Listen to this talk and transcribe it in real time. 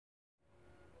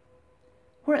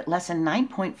We're at lesson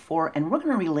 9.4 and we're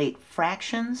going to relate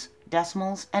fractions,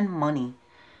 decimals, and money.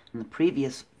 And the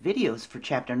previous videos for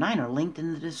chapter 9 are linked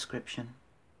in the description.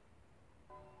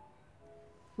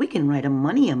 We can write a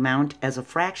money amount as a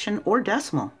fraction or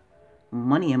decimal.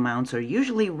 Money amounts are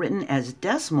usually written as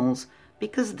decimals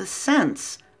because the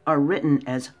cents are written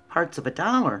as parts of a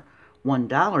dollar.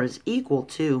 $1 is equal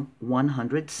to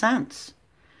 100 cents.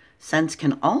 Cents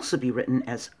can also be written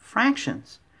as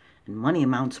fractions. And money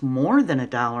amounts more than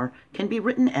 $1 can be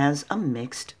written as a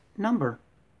mixed number.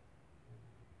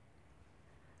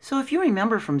 So if you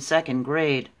remember from second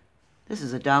grade, this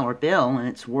is a dollar bill and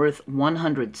it's worth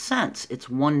 100 cents. It's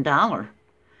 $1.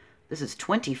 This is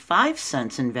 25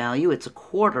 cents in value. It's a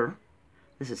quarter.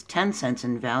 This is 10 cents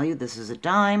in value. This is a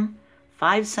dime.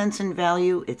 5 cents in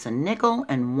value. It's a nickel.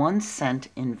 And 1 cent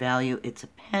in value. It's a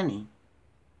penny.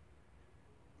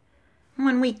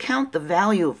 When we count the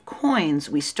value of coins,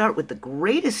 we start with the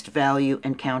greatest value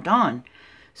and count on.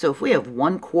 So if we have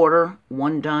 1 quarter,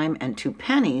 1 dime, and 2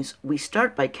 pennies, we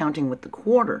start by counting with the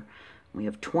quarter. We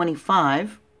have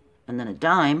 25, and then a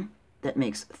dime, that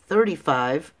makes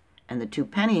 35, and the 2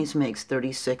 pennies makes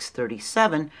 36,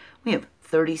 37. We have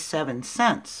 37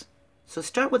 cents. So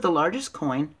start with the largest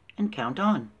coin and count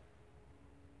on.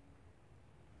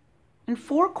 And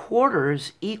 4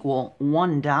 quarters equal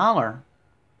 $1.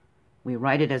 We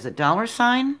write it as a dollar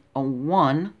sign, a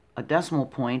 1, a decimal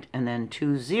point, and then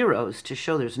 2 zeros to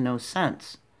show there's no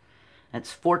cents.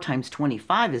 That's 4 times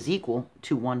 25 is equal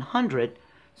to 100,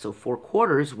 so 4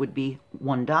 quarters would be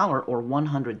 $1 or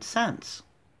 100 cents.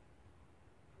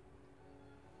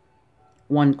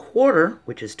 1 quarter,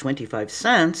 which is 25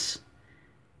 cents,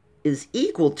 is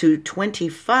equal to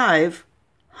 25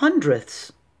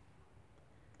 hundredths.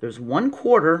 There's 1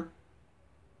 quarter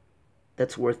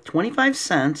that's worth 25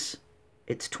 cents.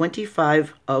 It's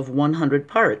 25 of 100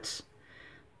 parts.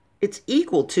 It's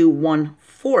equal to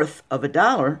 1/4 of a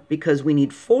dollar because we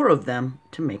need 4 of them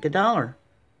to make a dollar.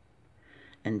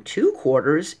 And 2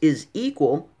 quarters is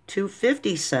equal to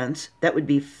 50 cents. That would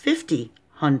be 50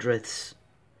 hundredths.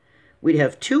 We'd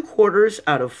have 2 quarters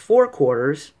out of 4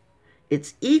 quarters.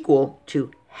 It's equal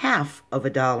to half of a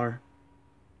dollar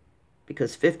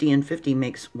because 50 and 50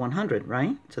 makes 100,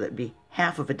 right? So that'd be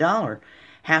half of a dollar.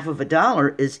 Half of a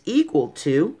dollar is equal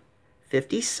to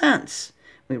 50 cents.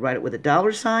 We write it with a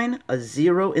dollar sign, a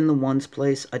 0 in the ones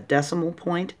place, a decimal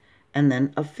point, and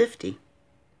then a 50.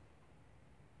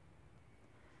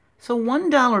 So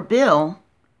 $1 bill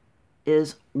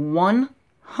is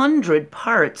 100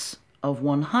 parts of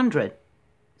 100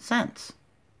 cents.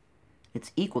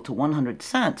 It's equal to 100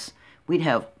 cents. We'd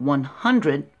have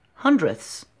 100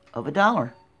 hundredths of a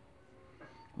dollar.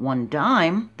 1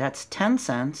 dime, that's 10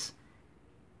 cents.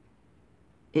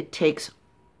 It takes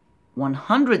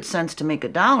 100 cents to make a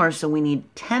dollar, so we need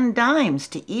 10 dimes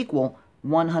to equal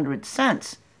 100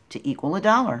 cents to equal a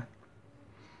dollar.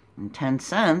 And 10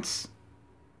 cents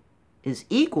is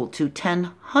equal to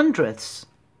 10 hundredths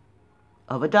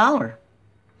of a dollar.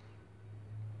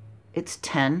 It's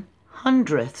 10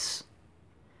 hundredths.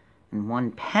 And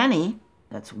 1 penny,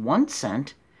 that's 1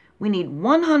 cent. We need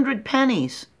 100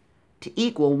 pennies to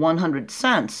equal 100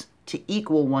 cents to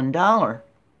equal $1.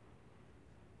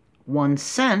 1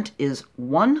 cent is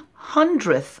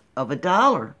 1/100th of a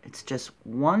dollar. It's just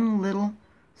one little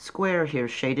square here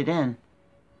shaded in.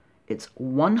 It's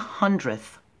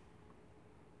 1/100th.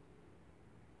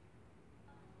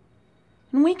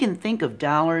 And we can think of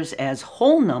dollars as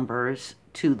whole numbers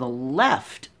to the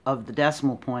left of the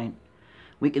decimal point.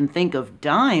 We can think of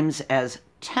dimes as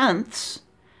tenths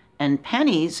and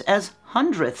pennies as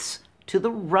hundredths to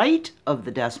the right of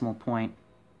the decimal point.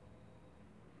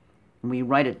 We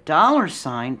write a dollar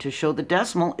sign to show the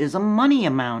decimal is a money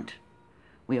amount.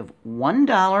 We have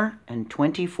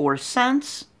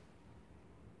 $1.24,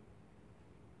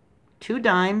 2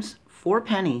 dimes, 4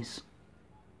 pennies,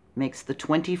 makes the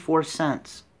 24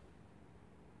 cents.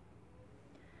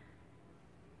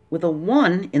 With a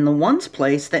 1 in the ones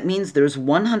place, that means there's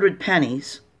 100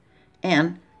 pennies,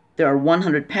 and there are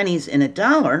 100 pennies in a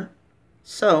dollar,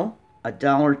 so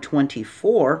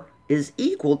 $1.24 is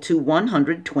equal to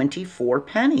 124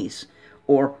 pennies,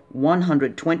 or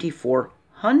 124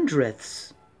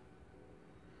 hundredths.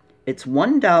 It's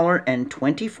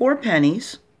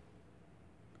 $1.24.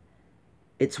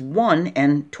 It's 1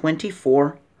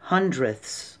 24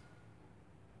 hundredths.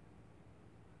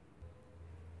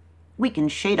 We can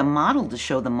shade a model to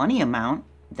show the money amount.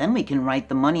 Then we can write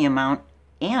the money amount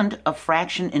and a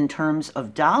fraction in terms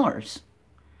of dollars.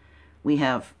 We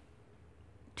have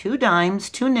 2 dimes,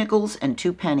 2 nickels, and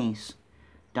 2 pennies.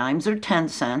 Dimes are 10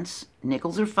 cents,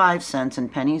 nickels are 5 cents,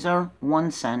 and pennies are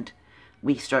 1 cent.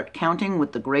 we start counting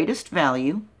with the greatest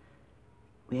value.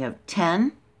 We have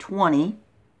 10, 20,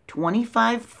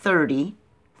 25, 30,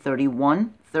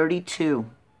 31, 32.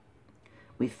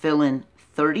 We fill in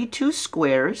 32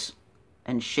 squares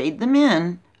and shade them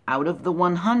in out of the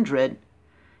 100.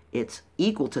 It's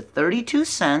equal to 32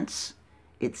 cents.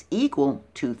 It's equal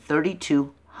to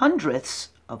 32 hundredths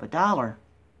of a dollar.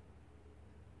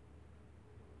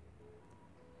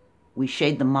 We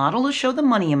shade the model to show the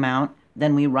money amount,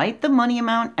 then we write the money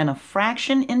amount and a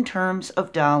fraction in terms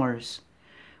of dollars.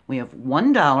 We have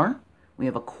 $1, we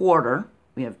have a quarter,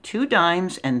 we have 2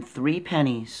 dimes and 3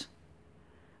 pennies.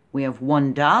 We have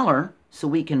 $1, so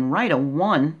we can write a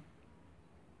 1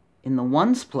 in the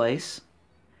ones place.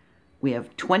 We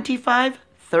have 25,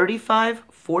 35,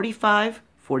 45,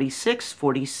 46,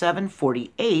 47,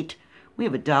 48. We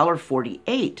have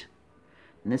 $1.48.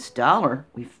 And this dollar,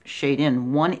 we shade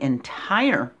in one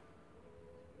entire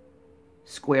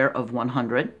square of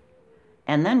 100.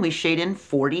 And then we shade in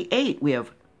 48. We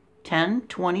have 10,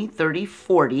 20, 30,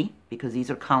 40, because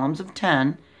these are columns of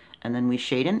 10. And then we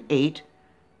shade in 8.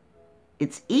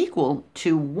 It's equal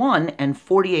to 1 and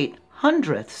 48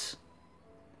 hundredths.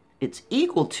 It's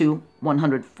equal to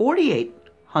 148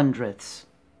 hundredths.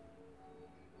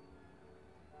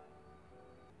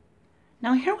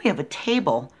 Now here we have a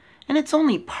table, and it's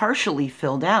only partially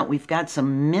filled out. We've got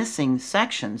some missing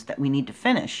sections that we need to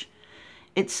finish.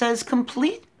 It says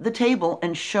complete the table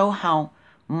and show how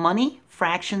money,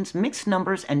 fractions, mixed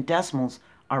numbers, and decimals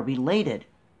are related.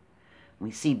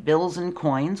 We see bills and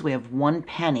coins. We have 1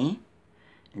 penny.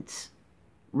 It's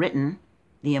written,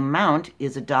 the amount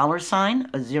is a $sign,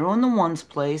 a 0 in the ones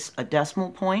place, a decimal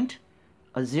point,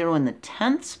 a 0 in the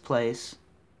tenths place,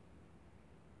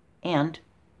 and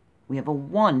we have a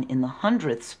 1 in the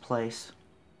hundredths place.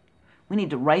 We need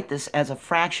to write this as a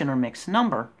fraction or mixed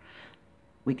number.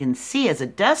 We can see as a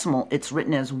decimal it's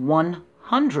written as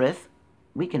 1/100th.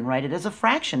 We can write it as a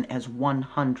fraction as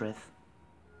 1/100th.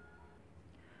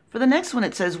 For the next one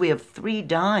it says we have 3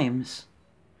 dimes,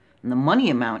 and the money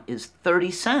amount is 30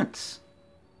 cents.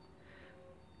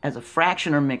 As a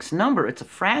fraction or mixed number, it's a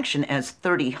fraction as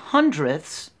 30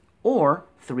 hundredths or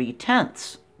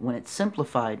 3/10 when it's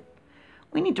simplified.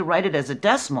 We need to write it as a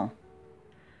decimal.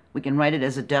 We can write it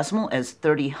as a decimal as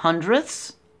 30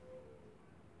 hundredths.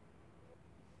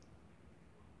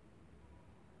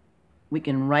 We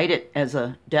can write it as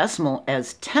a decimal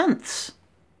as tenths,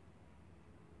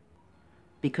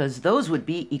 because those would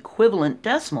be equivalent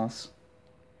decimals.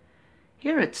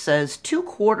 Here it says 2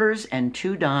 quarters and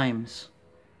 2 dimes.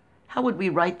 How would we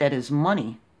write that as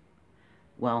money?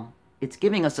 Well, it's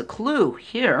giving us a clue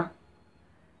here.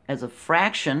 As a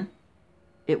fraction,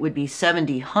 it would be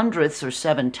 70 hundredths or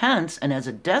 7/10, and as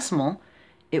a decimal,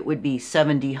 it would be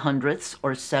 70 hundredths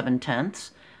or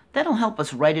 7/10. That'll help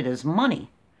us write it as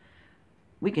money.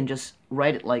 We can just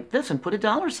write it like this and put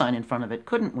a $sign in front of it,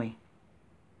 couldn't we?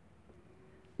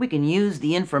 We can use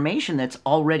the information that's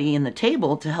already in the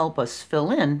table to help us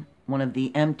fill in one of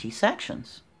the empty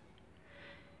sections.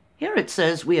 Here it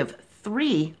says we have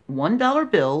 3 $1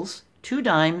 bills, 2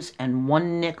 dimes, and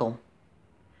 1 nickel.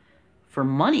 For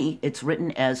money, it's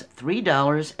written as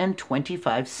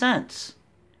 $3.25.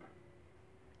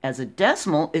 As a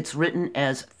decimal, it's written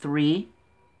as 3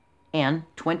 and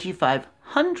 25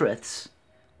 hundredths.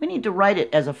 We need to write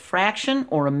it as a fraction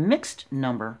or a mixed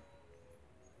number.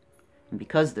 And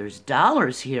because there's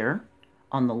dollars here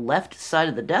on the left side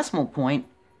of the decimal point,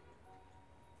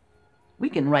 we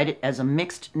can write it as a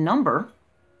mixed number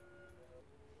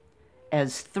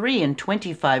as 3 and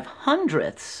 25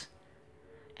 hundredths.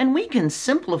 And we can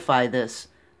simplify this.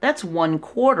 That's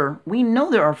 1/4. We know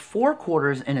there are 4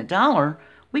 quarters in a dollar.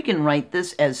 We can write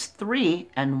this as 3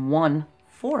 and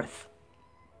 1/4.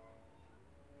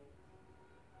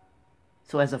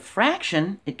 So as a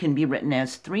fraction, it can be written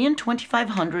as 3 and 25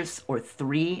 hundredths or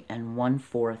 3 and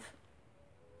 1/4.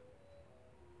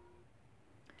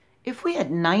 If we had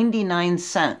 99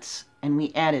 cents and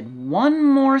we added 1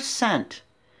 more cent,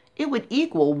 it would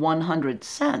equal 100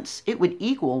 cents. It would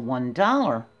equal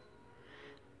 $1.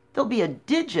 There'll be a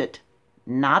digit,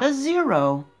 not a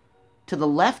 0, to the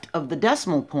left of the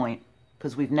decimal point,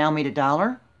 because we've now made a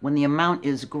dollar when the amount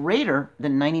is greater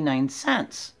than 99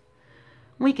 cents.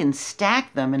 We can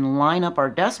stack them and line up our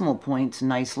decimal points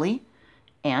nicely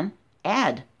and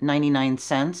add 99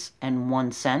 cents and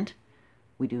 1 cent.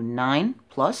 We do 9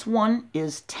 plus 1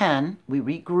 is 10. We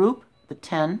regroup the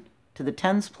 10 to the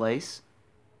tens place,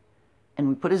 and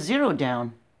we put a 0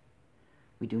 down.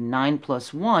 We do 9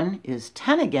 plus 1 is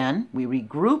 10 again. We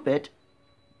regroup it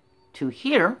to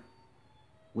here,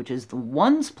 which is the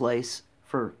ones place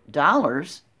for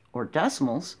dollars or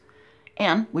decimals,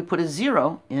 And we put a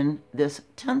 0 in this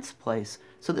tenths place.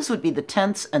 So this would be the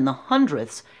tenths and the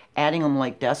hundredths. Adding them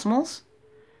like decimals,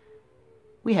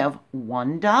 we have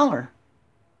 $1.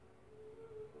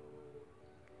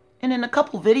 And in a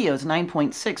couple videos,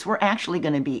 9.6, we're actually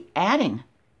going to be adding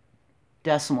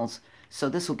decimals. So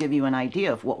this will give you an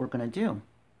idea of what we're going to do.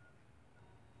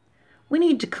 We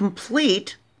need to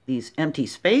complete these empty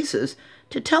spaces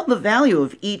to tell the value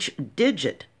of each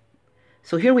digit.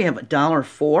 So here we have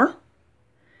 $4.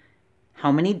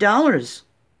 How many dollars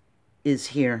is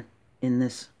here in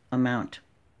this amount?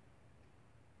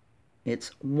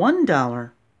 It's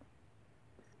 $1.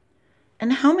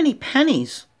 And how many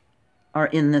pennies are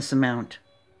in this amount?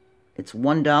 It's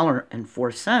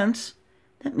 $1.04.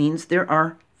 That means there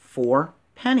are 4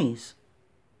 pennies.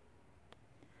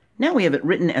 Now we have it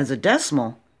written as a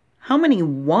decimal. How many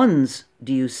ones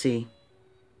do you see?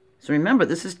 So remember,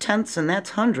 this is tenths and that's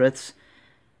hundredths.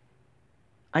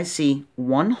 I see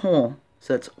 1 whole,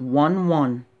 so that's 1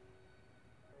 1.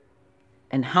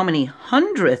 And how many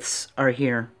hundredths are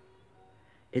here?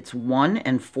 It's 1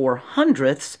 and 4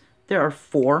 hundredths. There are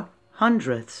 4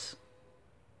 hundredths.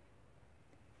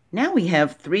 Now we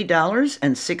have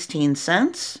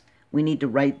 $3.16. We need to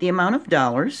write the amount of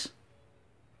dollars.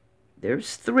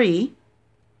 There's 3.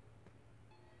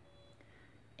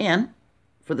 And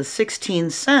for the 16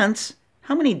 cents,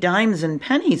 how many dimes and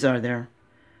pennies are there?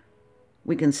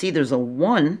 We can see there's a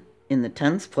 1 in the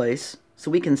tenths place,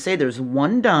 so we can say there's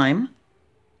 1 dime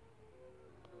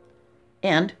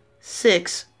and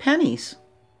 6 pennies.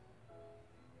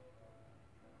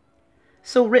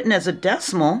 So written as a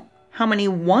decimal, how many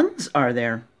ones are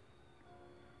there?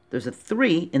 There's a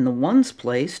 3 in the ones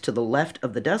place to the left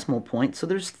of the decimal point, so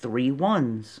there's 3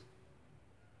 ones.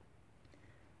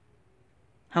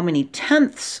 How many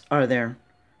tenths are there?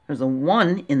 There's a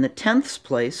 1 in the tenths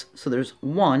place, so there's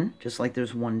 1, just like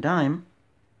there's 1 dime.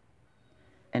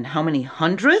 And how many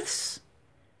hundredths?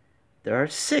 There are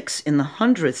 6 in the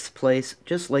hundredths place,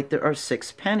 just like there are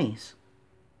 6 pennies.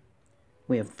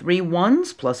 We have 3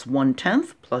 ones plus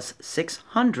 1/10 plus 6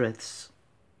 hundredths.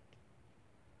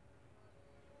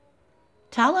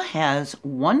 Tala has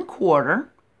 1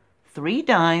 quarter, 3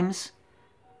 dimes,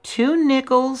 2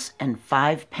 nickels, and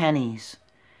 5 pennies.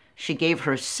 She gave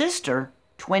her sister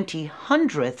 20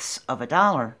 hundredths of a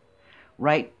dollar.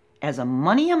 Write as a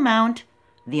money amount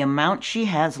the amount she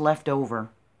has left over.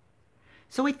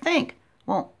 So we think,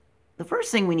 well, the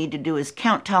first thing we need to do is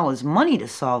count Tala's money to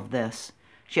solve this.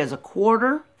 She has a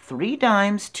quarter, 3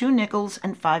 dimes, 2 nickels,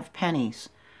 and 5 pennies.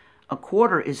 A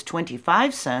quarter is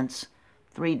 25 cents,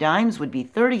 3 dimes would be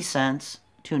 30 cents,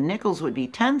 2 nickels would be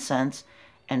 10 cents,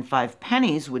 and 5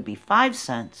 pennies would be 5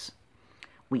 cents.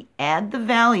 We add the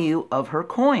value of her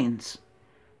coins.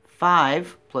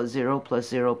 5 plus 0 plus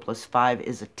 0 plus 5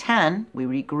 is a 10. We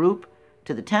regroup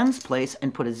to the tens place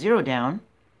and put a 0 down.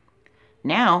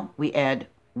 Now we add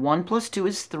 1 plus 2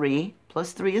 is 3,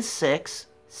 plus 3 is 6,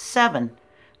 7.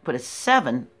 Put a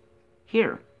 7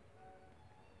 here.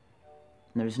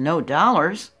 There's no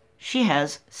dollars. She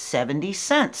has 70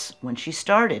 cents when she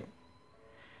started.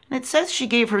 And it says she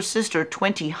gave her sister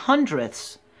 20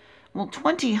 hundredths. Well,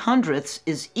 20 hundredths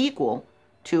is equal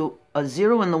to a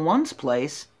 0 in the ones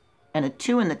place and a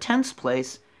 2 in the tenths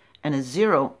place and a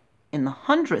 0 in the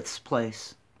hundredths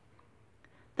place.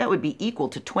 That would be equal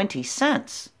to 20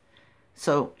 cents.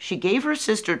 So she gave her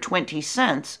sister 20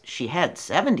 cents. She had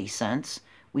 70 cents.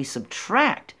 We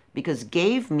subtract because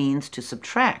gave means to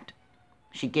subtract.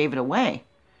 She gave it away.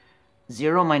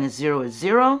 0 minus 0 is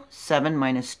 0. 7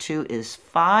 minus 2 is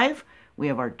 5. We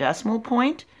have our decimal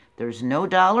point. There's no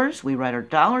dollars. We write our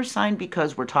dollar sign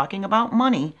because we're talking about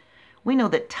money. We know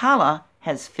that Tala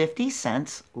has 50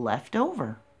 cents left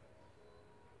over.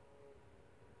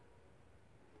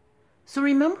 So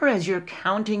remember, as you're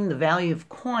counting the value of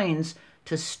coins,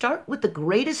 to start with the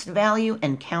greatest value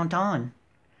and count on.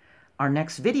 Our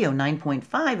next video,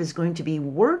 9.5, is going to be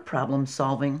word problem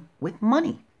solving with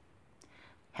money.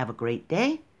 Have a great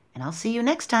day, and I'll see you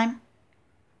next time.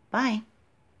 Bye.